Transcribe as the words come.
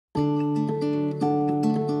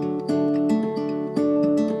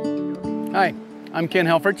Hi, I'm Ken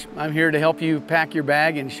Helfrich. I'm here to help you pack your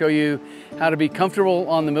bag and show you how to be comfortable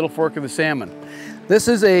on the Middle Fork of the Salmon. This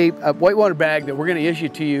is a whitewater bag that we're going to issue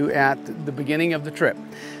to you at the beginning of the trip.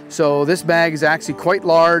 So this bag is actually quite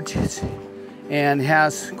large and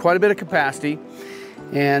has quite a bit of capacity.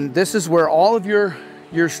 And this is where all of your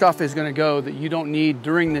stuff is going to go that you don't need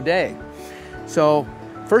during the day. So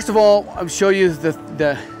first of all, I'll show you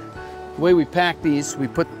the way we pack these. We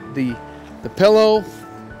put the pillow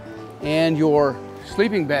and your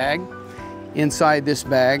sleeping bag inside this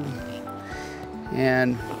bag,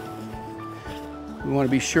 and we want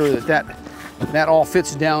to be sure that all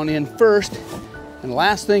fits down in first. And the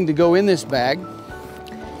last thing to go in this bag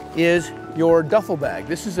is your duffel bag.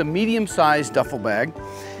 This is a medium-sized duffel bag,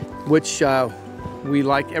 which we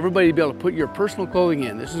like everybody to be able to put your personal clothing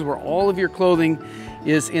in. This is where all of your clothing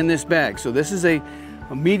is in this bag. So this is a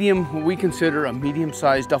medium, what we consider a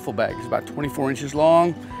medium-sized duffel bag. It's about 24 inches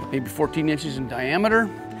long, maybe 14 inches in diameter,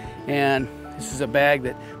 and this is a bag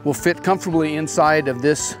that will fit comfortably inside of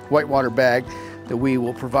this whitewater bag that we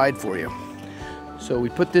will provide for you. So we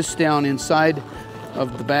put this down inside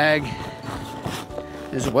of the bag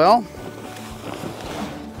as well.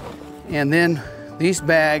 And then these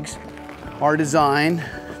bags are designed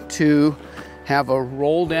to have a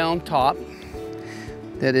roll down top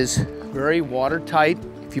that is very watertight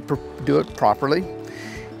if you do it properly.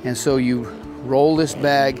 And so you roll this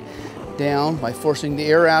bag down by forcing the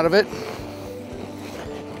air out of it.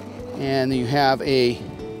 And you have a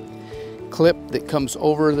clip that comes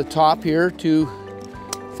over the top here, two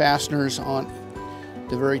fasteners on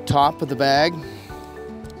the very top of the bag.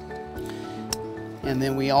 And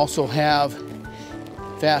then we also have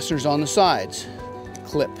fasteners on the sides,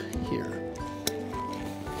 clip here.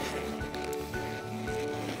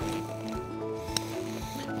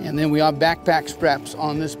 And then we have backpack straps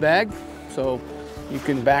on this bag, so you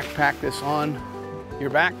can backpack this on your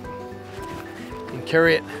back and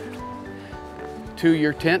carry it to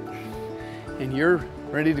your tent, and you're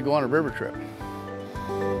ready to go on a river trip.